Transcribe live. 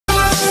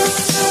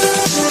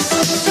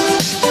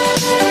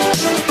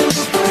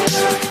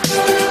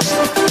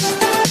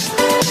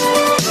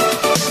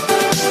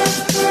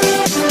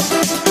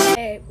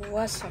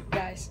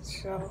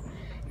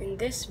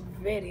this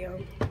video,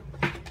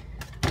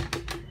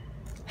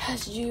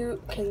 as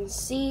you can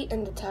see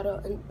in the title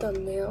and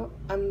thumbnail,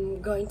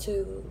 I'm going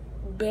to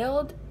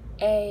build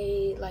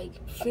a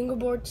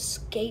fingerboard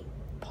skate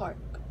park.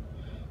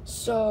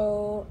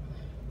 So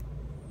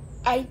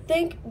I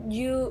think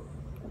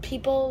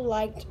people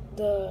liked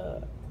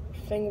the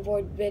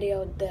fingerboard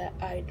video that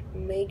I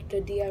make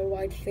the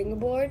DIY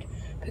fingerboard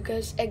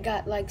because it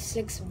got like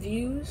 6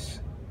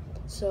 views.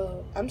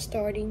 So I'm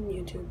starting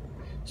YouTube,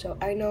 so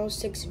I know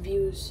 6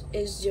 views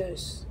is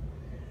just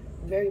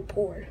very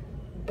poor,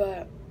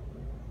 but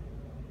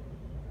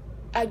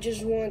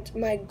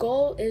my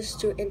goal is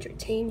to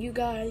entertain you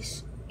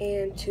guys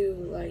and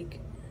to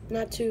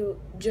not to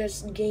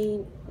just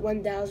gain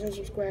 1,000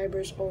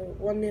 subscribers or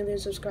 1 million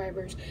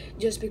subscribers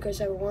just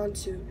because I want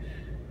to.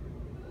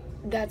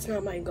 That's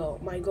not my goal.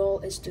 My goal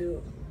is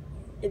to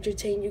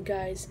entertain you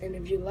guys, and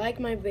if you like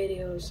my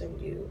videos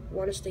and you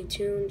want to stay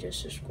tuned,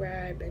 just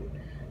subscribe and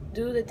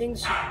do the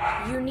things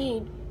you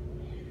need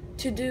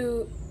to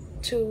do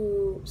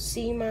to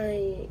see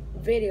my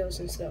videos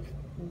and stuff.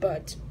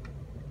 But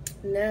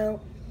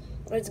now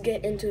let's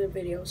get into the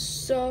video.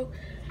 So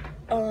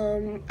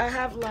I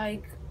have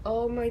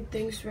all my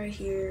things right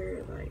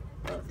here,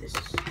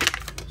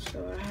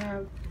 so I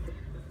have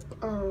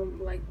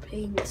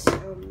paints,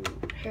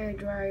 hair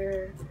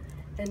dryer,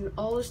 and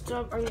all the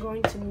stuff I'm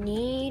going to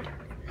need.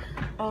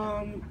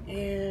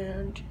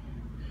 And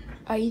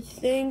I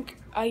think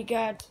I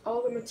got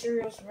all the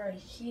materials right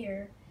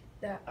here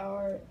that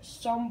are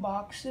some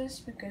boxes,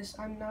 because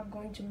I'm not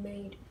going to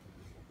make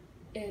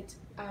it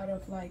out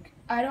of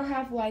I don't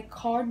have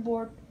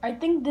cardboard. I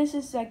think this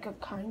is a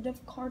kind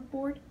of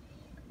cardboard,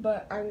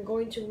 but I'm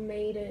going to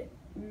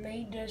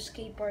make the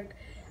skate park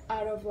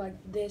out of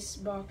this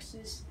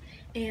boxes,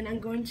 and I'm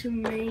going to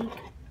make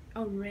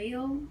a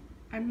rail.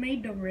 I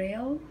made the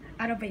rail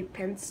out of a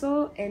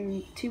pencil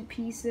and 2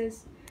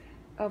 pieces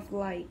of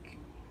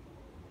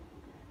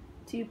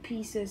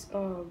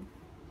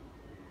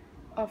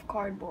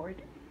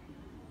cardboard,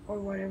 or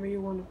whatever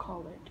you want to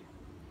call it,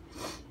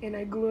 and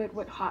I glue it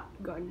with hot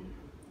glue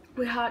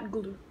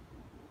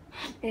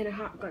and a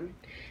hot gun.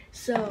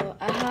 So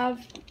I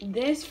have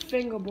this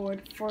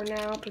fingerboard for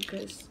now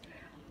because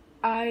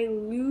I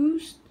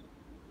lost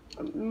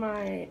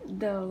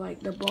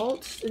the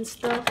bolts and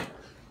stuff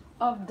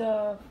of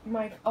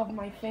my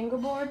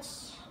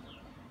fingerboards.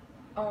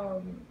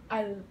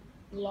 I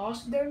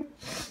lost them,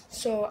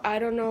 so I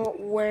don't know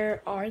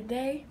where are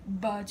they,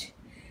 but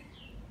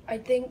I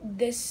think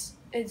this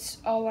is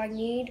all I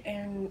need,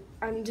 and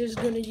I'm just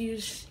gonna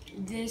use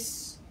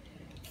this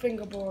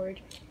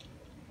fingerboard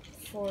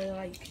for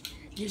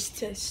just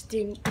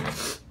testing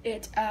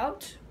it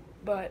out.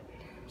 But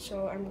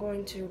so I'm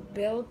going to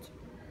build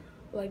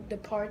the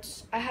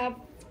parts. I have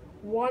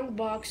 1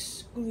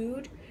 box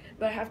glued,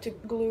 but I have to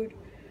glue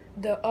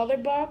the other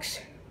box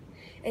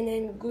and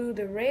then glue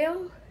the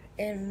rail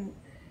and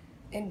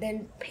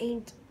then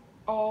paint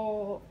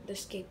all the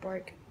skate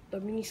park, the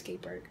mini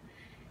skate park,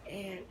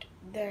 and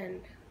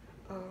then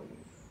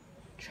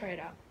try it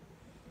out.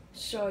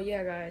 So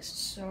yeah guys,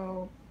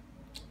 so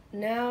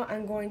now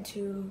I'm going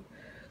to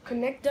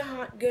connect the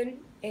hot gun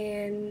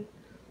and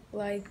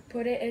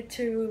put it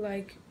into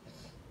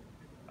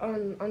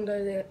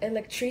under the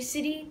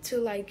electricity to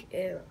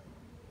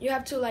you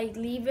have to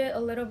leave it a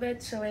little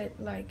bit so it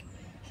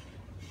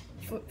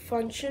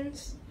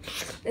functions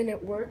and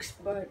it works.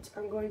 But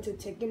I'm going to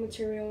take the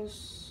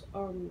materials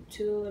to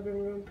the living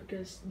room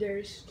because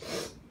there's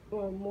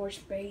more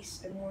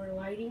space and more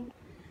lighting.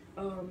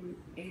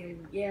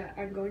 And yeah,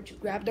 I'm going to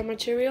grab the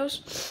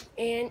materials.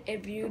 And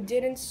if you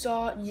didn't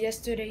saw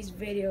yesterday's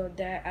video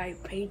that I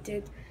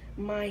painted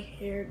my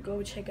hair,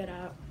 go check it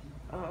out.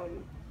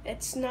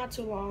 It's not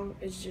too long,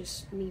 it's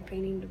just me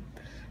painting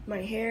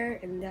my hair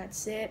and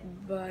that's it.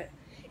 But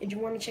if you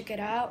want to check it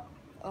out,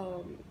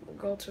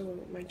 go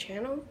to my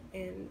channel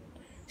and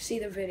see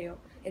the video.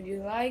 If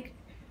you like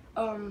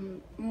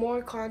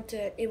more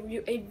content, if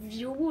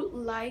you would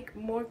like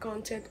more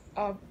content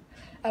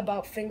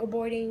about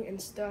fingerboarding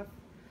and stuff,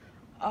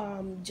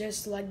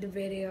 just like the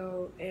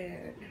video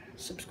and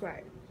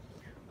subscribe.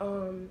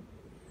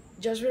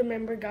 Just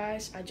remember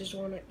guys, I just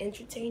want to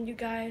entertain you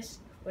guys.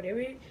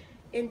 Whatever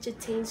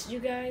entertains you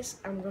guys,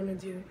 I'm gonna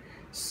do.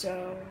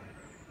 So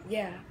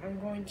yeah, I'm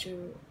going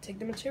to take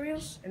the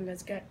materials and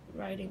let's get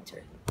right into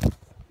it.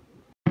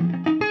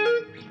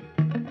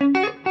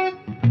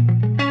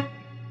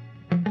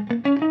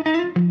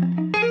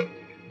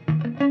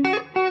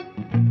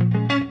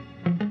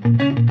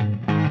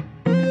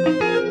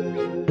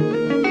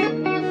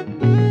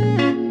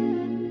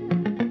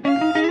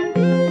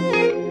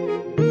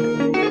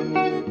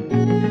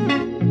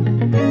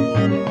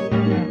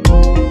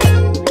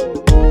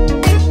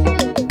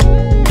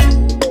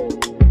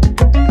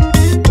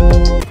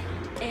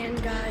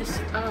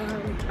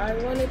 I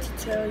wanted to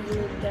tell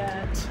you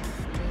that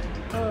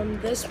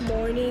this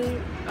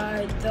morning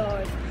I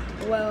thought,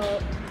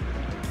 well,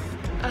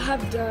 I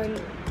have done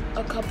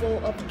a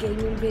couple of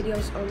gaming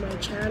videos on my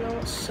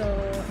channel, so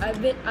I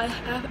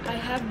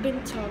have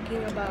been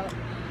talking about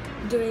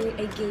doing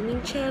a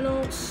gaming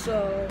channel.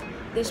 So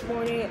this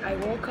morning I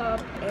woke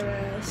up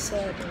and I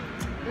said,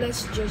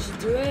 let's just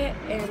do it.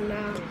 And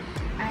now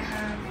I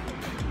have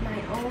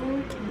my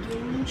own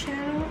gaming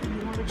channel. If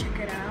you want to check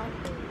it out,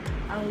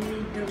 I'll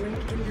leave the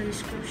link in the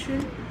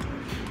description.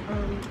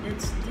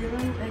 It's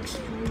Dylan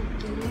Extreme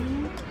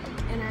Gaming,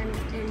 and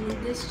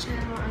in this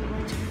channel I'm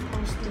going to be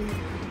posting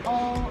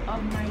all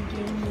of my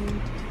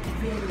gaming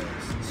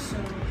videos. So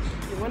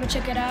if you want to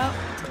check it out,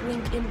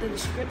 link in the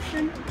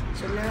description.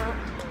 So now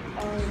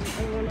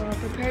I'm gonna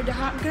prepare the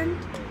hot gun,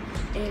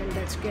 and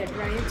let's get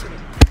right into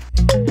it.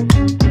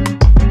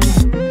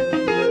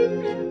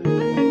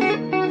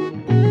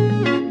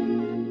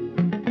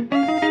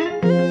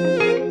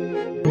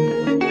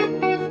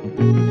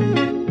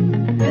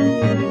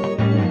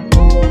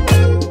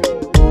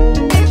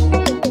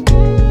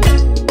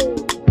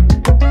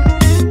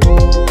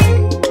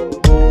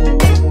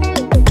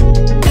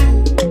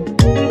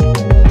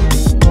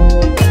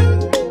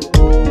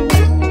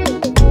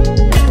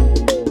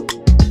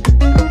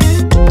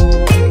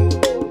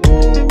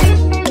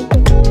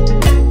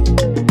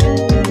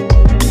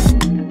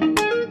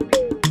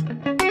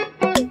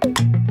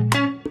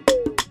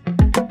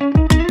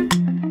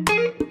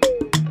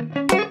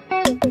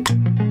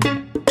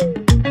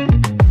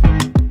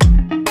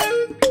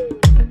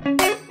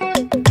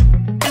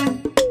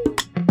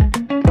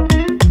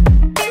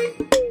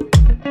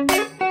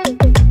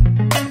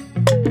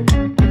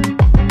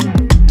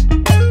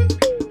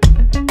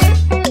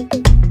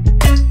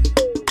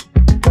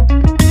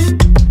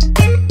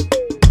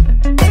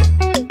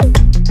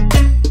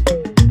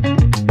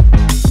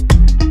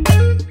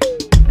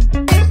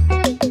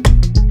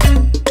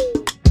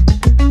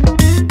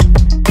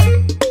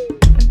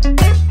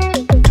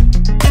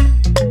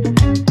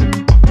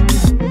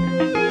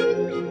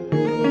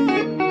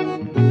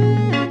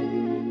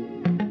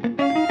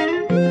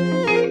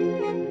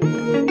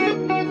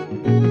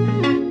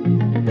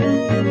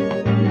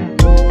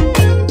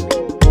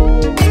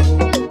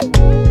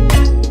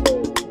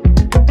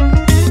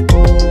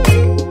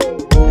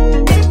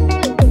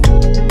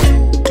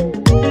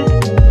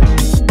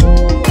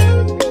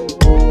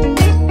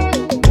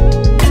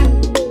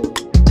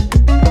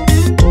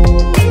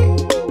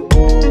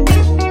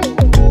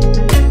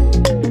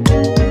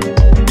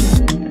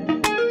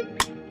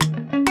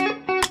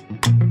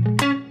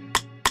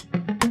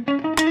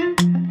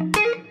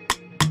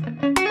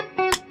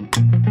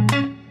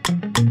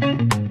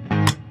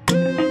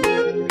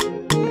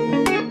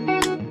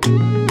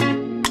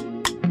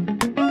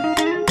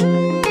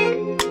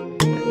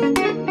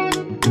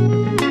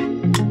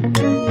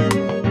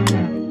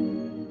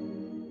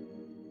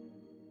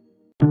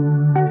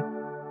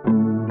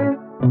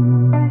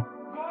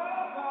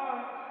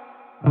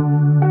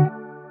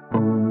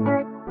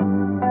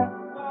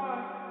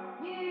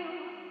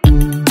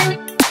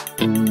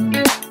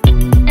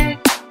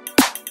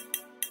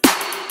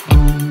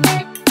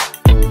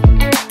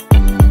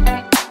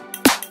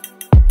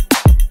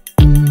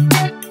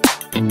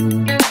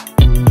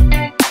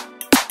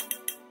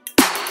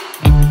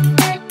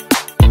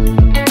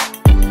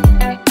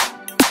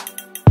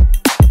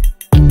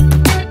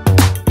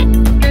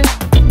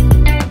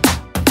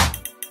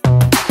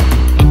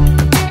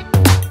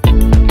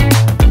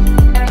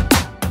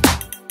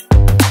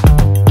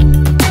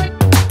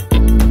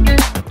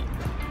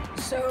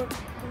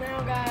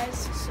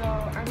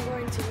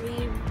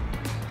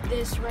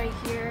 This right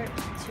here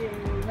to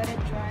let it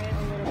dry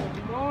a little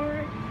bit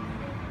more.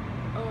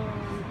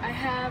 I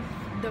have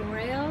the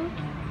rail,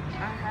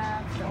 I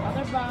have the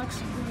other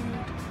box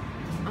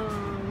glued,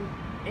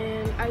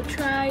 and I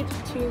tried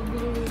to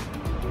glue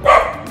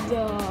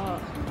the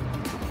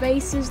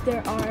faces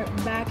that are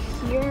back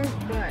here,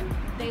 but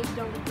they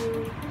don't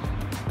glue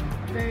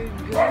very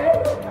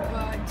good.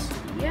 But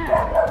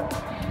yeah,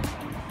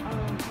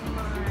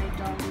 my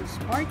dog is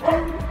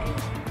barking,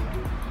 and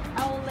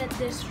I'll let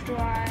this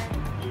dry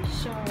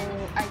so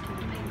I can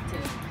paint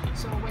it.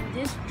 So when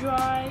this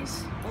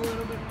dries a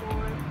little bit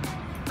more,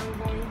 I'm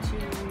going to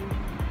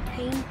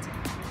paint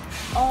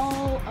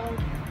all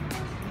of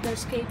the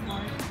skate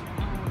park.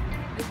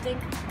 I think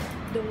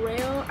the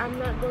rail, I'm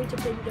not going to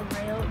paint the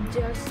rail,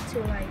 just to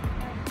like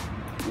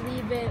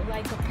leave it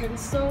like a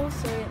pencil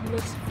so it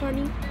looks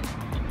funny.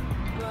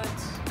 But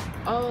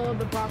all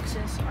the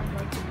boxes are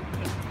going to be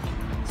painted.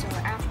 So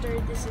after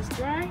this is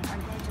dry,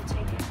 I'm going to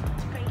take it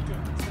to paint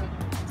it. So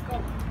let's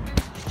go.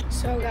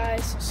 So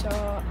guys, so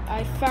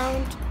I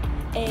found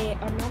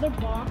another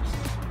box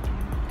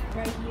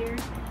right here,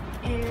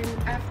 and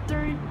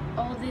after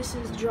all this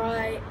is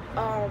dry,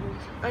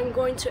 I'm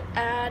going to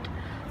add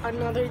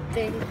another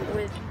thing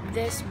with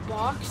this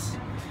box.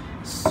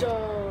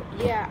 So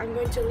yeah, I'm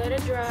going to let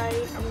it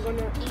dry. I'm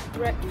gonna eat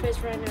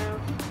breakfast right now,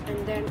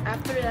 and then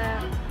after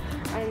that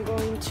I'm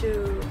going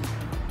to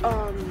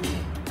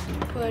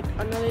put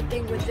another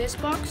thing with this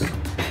box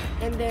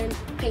and then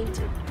paint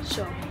it.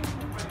 So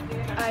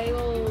I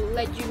will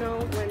let you know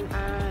when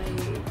I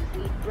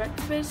eat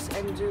breakfast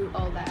and do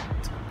all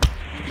that.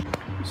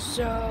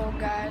 So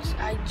guys,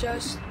 I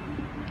just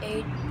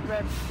ate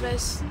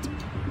breakfast,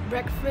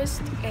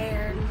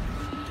 and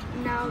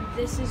now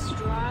this is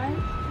dry.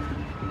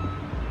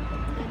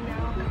 And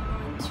now I'm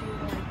going to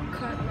like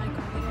cut like a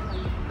little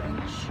like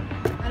bench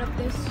out of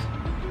this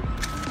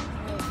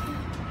with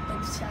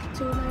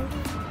X-Acto knife.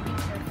 Be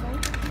careful.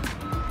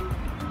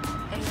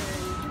 And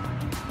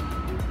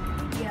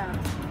yeah,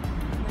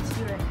 let's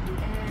do it.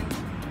 And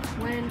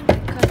when I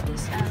cut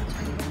this out,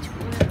 I'm going to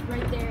put it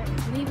right there,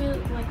 leave it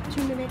like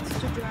 2 minutes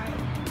to dry,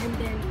 and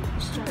then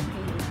start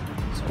painting.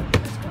 So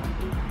let's go.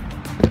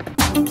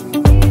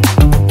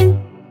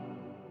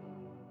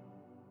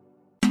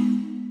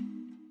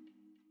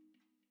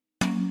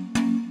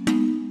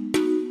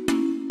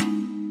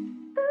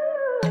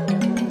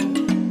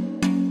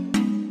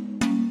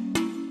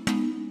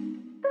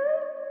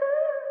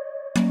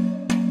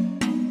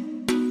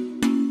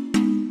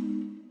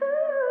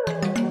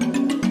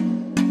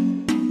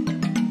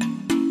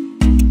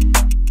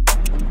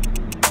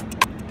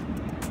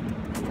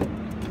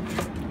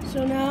 So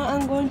now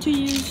I'm going to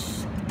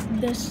use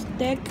the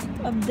stick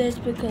of this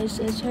because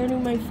it's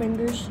hurting my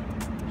fingers.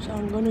 So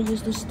I'm going to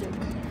use the stick.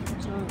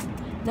 So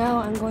now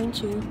I'm going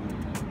to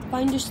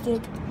find the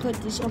stick, put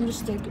this on the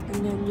stick,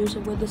 and then use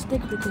it with the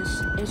stick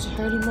because it's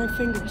hurting my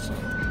fingers. So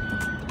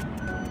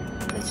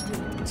let's do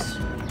it.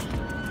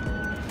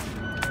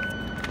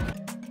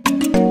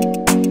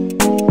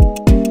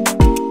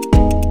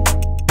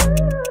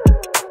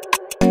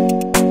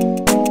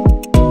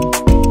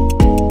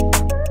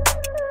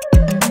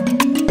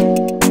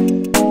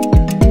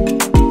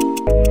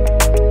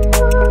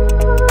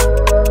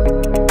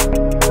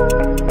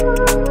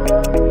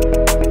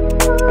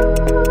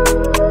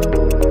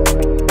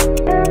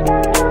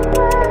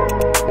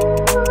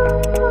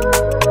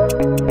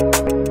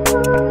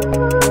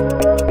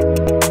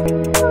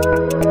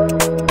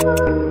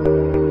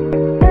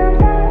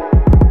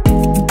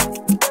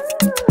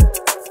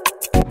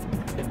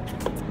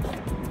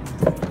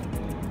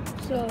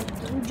 So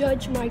don't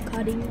judge my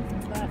cutting,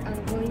 but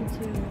I'm going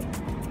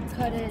to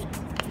cut it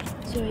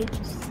so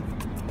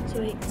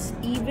it's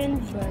even,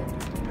 but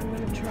I'm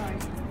gonna try.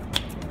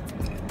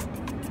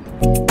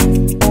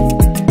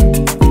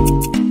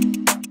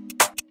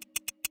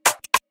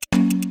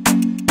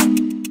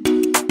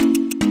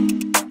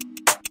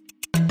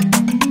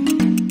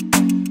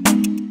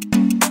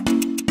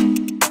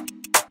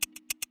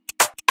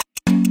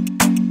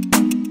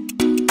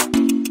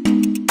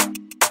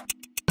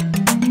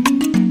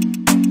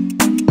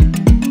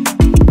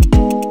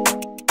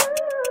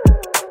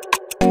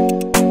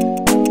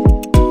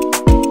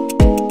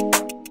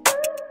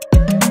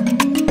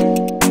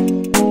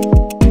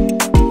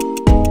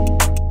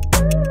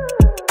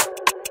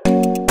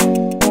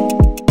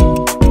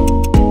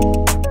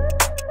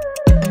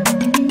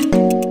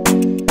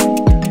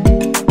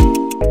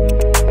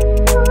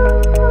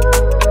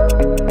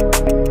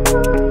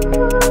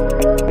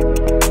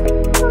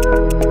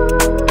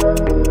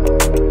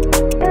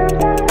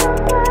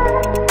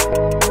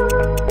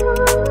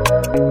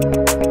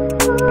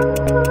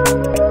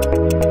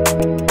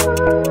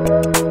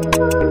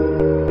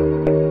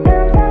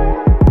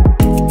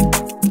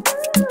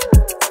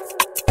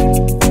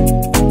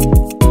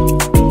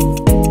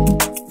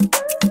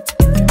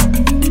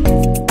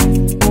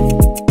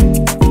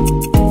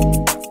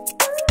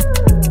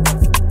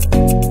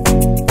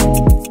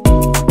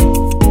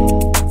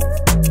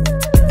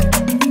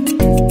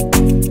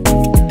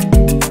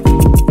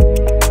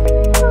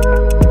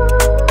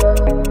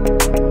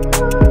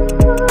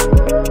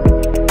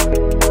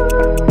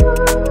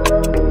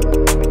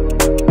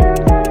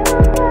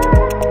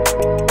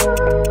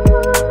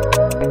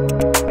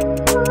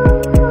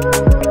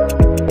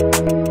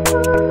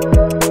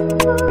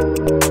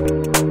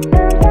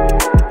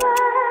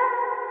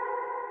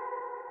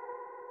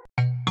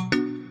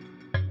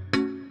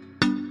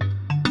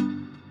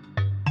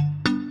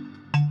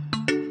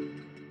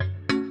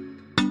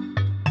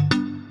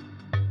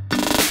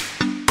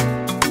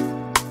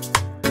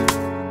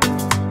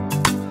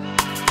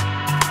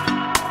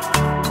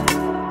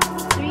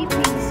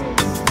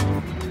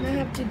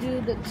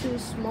 The two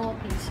small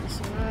pieces.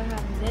 So now I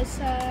have this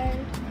side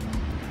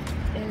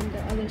and the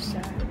other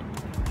side.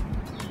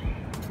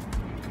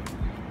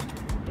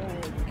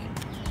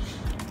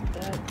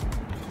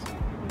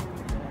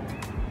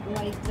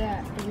 Like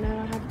that. And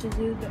now I have to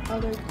do the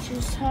other two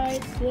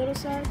sides, little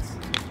sides.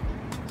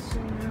 So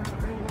now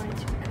I'm going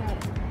to cut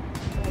it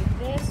like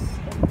this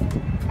and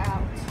then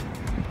out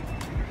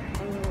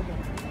a little bit.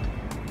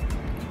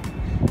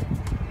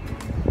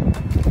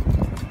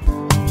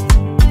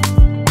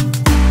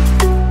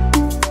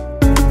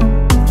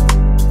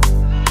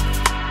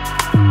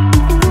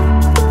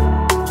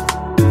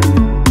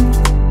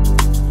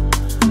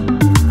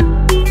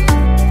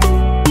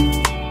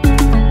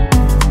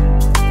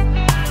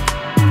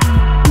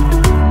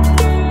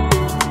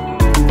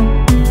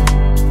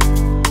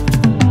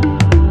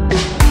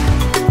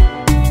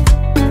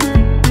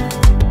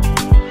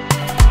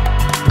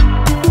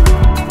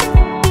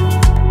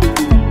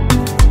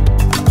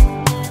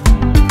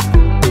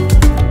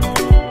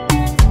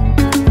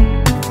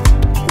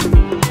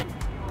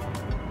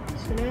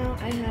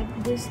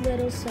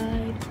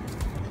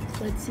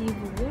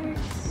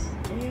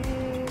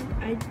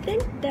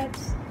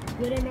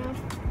 good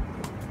enough.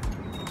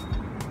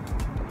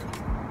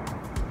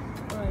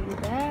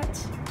 Like that.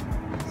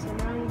 So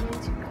now I'm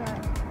going to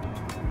cut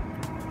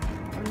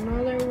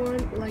another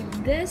one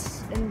like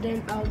this, and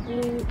then I'll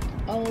glue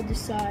all the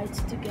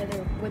sides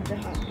together with the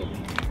hot glue.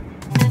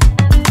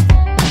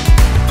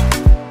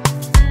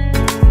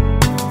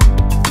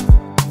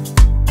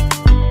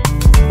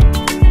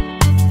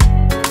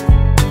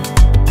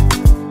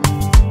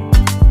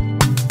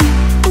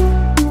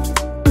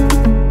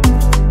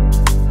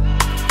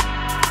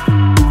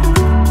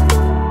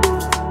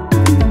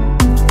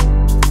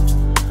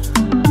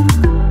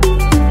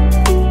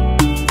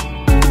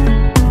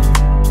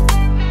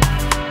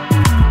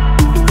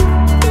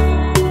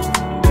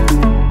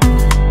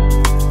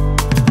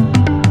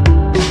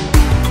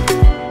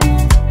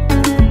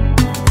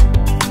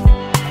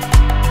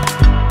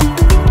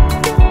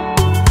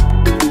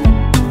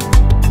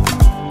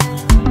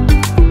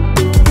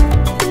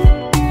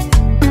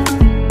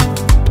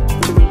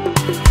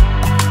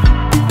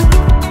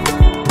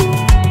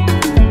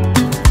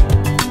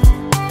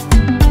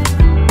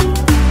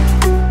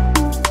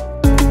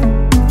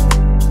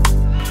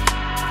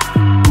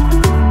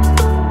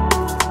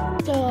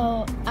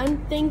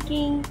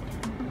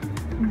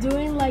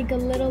 Doing like a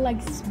little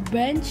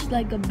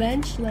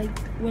bench, like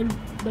when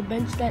the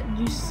bench that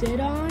you sit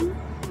on,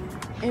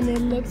 and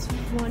it looks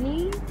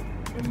funny,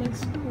 it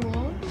looks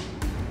cool.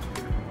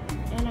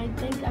 And I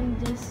think I'm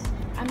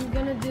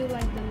gonna do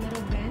like the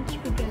little bench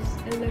because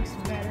it looks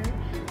better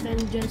than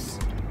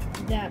just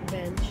that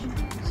bench.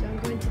 So I'm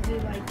going to do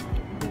like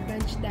the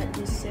bench that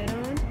you sit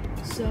on.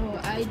 So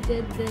I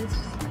did this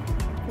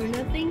for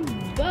nothing,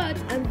 but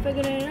I'm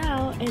figuring it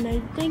out, and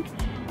I think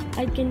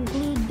I can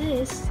glue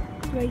this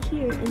right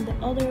here in the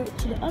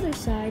other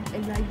side,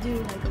 and I do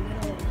like a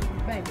little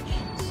bench.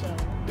 So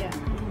yeah,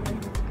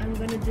 I'm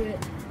gonna do it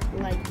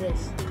like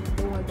this,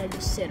 the one that you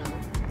sit on.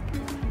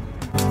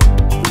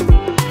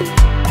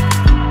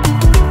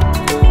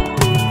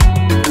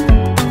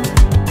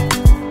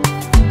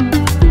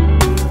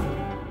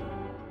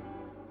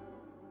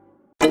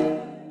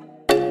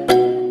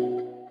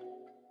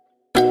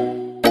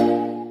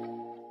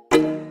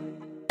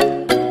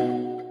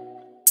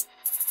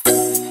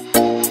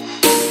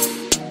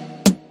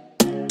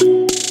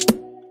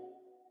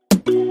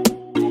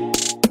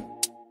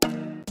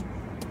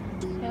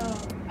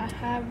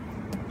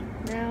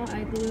 Now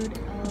I glued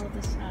all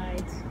the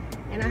sides,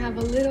 and I have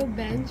a little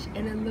bench,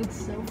 and it looks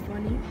so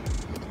funny.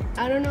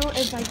 I don't know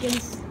if I can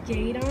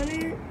skate on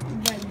it,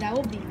 but that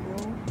would be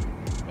cool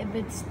if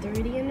it's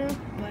sturdy enough.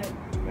 But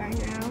right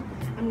now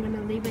I'm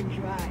gonna leave it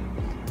dry,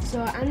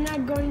 so I'm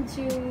not going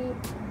to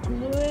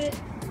glue it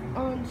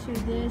onto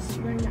this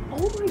right now.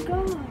 Oh my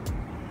god,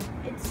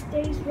 it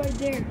stays right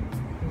there.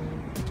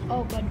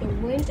 Oh, but the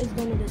wind is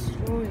gonna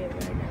destroy it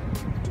right now.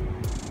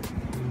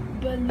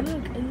 But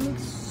look, it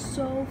looks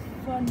so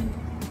funny.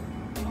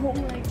 Oh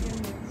my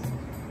goodness.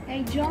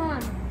 Hey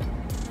John,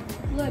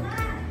 look.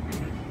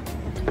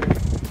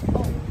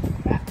 Oh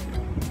crap.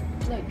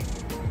 Look,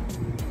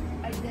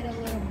 I did a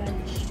little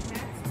bench.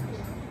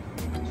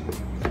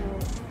 So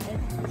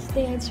it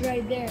stands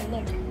right there,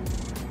 look.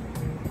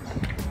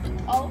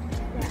 Oh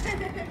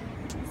crap.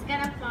 It's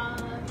gonna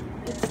fall.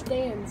 It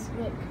stands,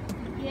 look.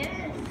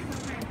 Yes. Oh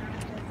my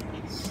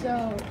god.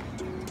 So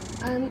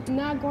I'm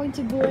not going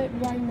to glue it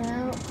right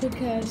now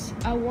because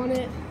I want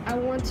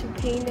to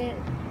paint it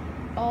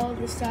all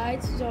the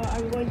sides. So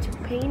I'm going to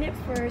paint it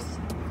first,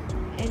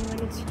 and when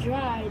it's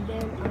dry,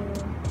 then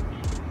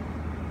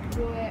I'll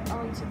glue it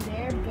onto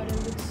there. But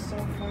it looks so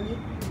funny.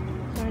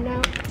 So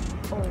now,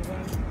 oh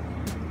wow.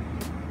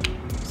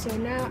 So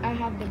now I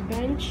have the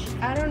bench.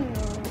 I don't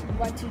know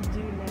what to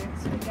do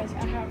next because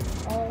I have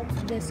all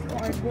this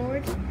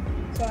cardboard.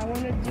 So I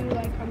want to do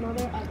like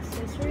another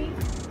accessory.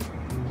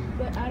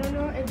 But I don't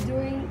know if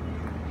doing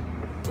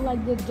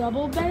like the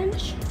double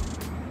bench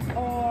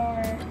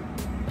or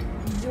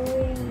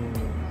doing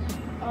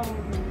the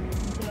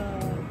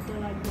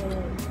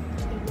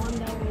one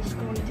that I was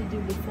going to do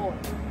before.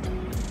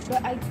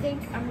 But I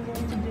think I'm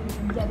going to do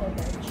the double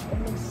bench. It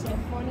looks so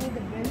funny,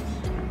 the bench.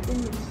 It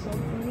looks so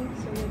funny.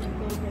 So when you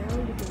go down,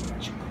 you can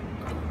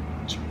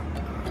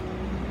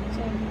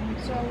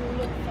so it will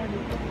look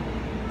funny.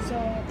 So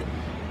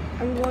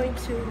I'm going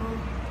to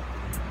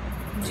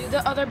do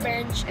the other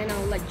bench, and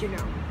I'll let you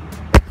know.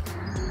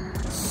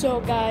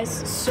 So guys,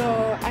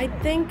 so I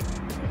think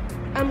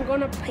I'm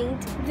gonna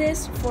paint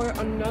this for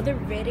another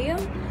video,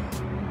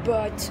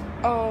 but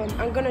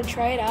I'm gonna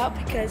try it out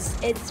because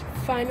it's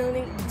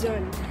finally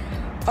done.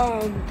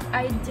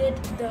 I did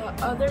the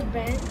other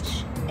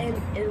bench, and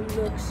it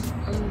looks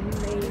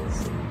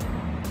amazing,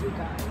 you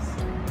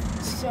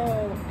guys. So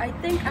I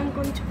think I'm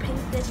going to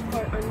paint this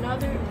for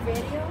another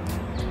video,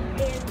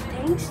 and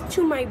thanks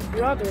to my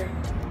brother.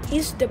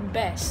 He's the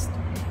best.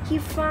 He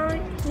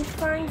find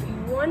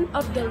one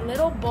of the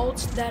little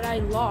bolts that I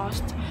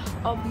lost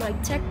of my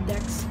tech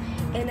decks,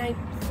 and I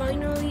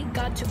finally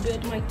got to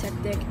build my tech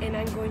deck, and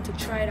I'm going to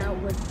try it out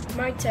with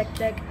my tech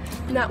deck,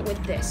 not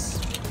with this.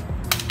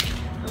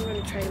 I'm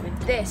going to try it with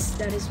this,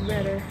 that is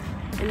better,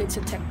 and it's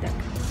a tech deck.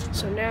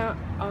 So now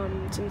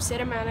some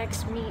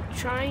cinematics, me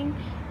trying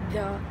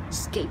the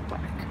skate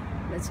park.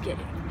 Let's get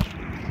it.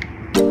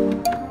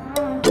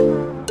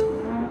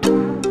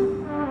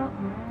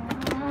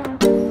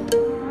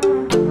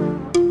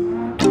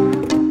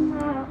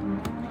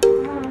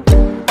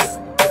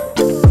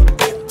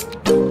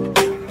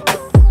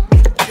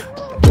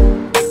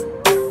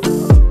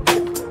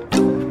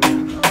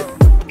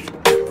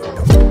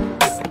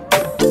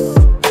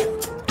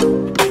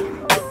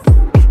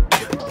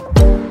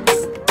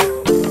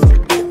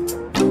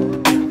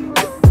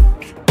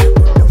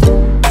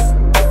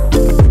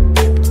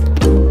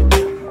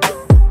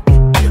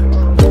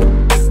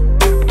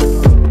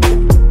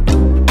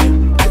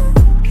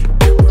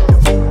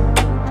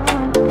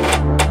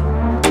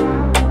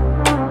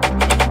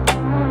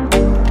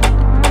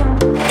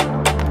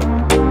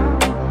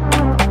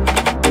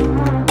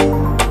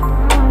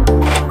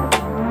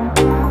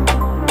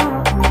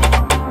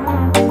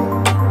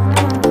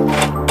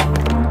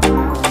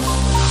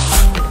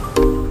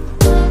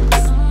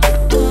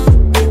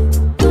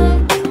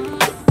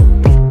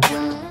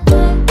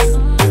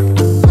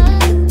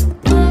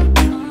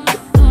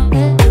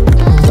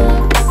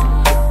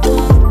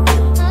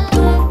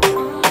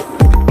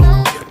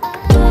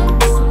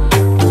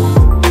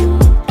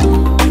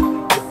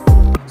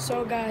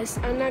 Guys,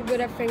 I'm not good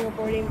at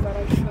fingerboarding, but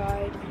I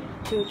tried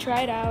to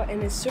try it out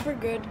and it's super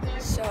good.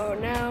 So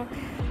now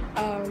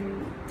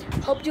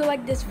hope you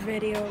like this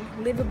video.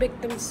 Leave a big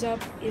thumbs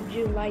up if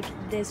you like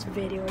this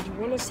video. If you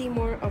want to see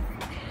more of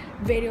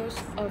videos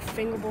of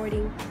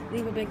fingerboarding,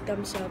 leave a big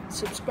thumbs up.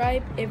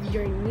 Subscribe if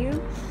you're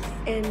new,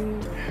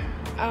 and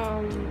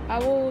I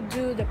will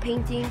do the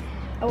painting.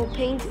 I will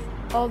paint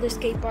all the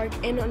skate park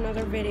in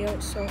another video,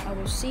 so I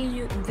will see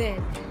you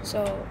then.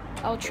 So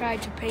I'll try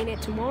to paint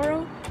it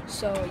tomorrow.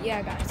 So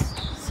yeah guys,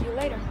 see you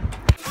later.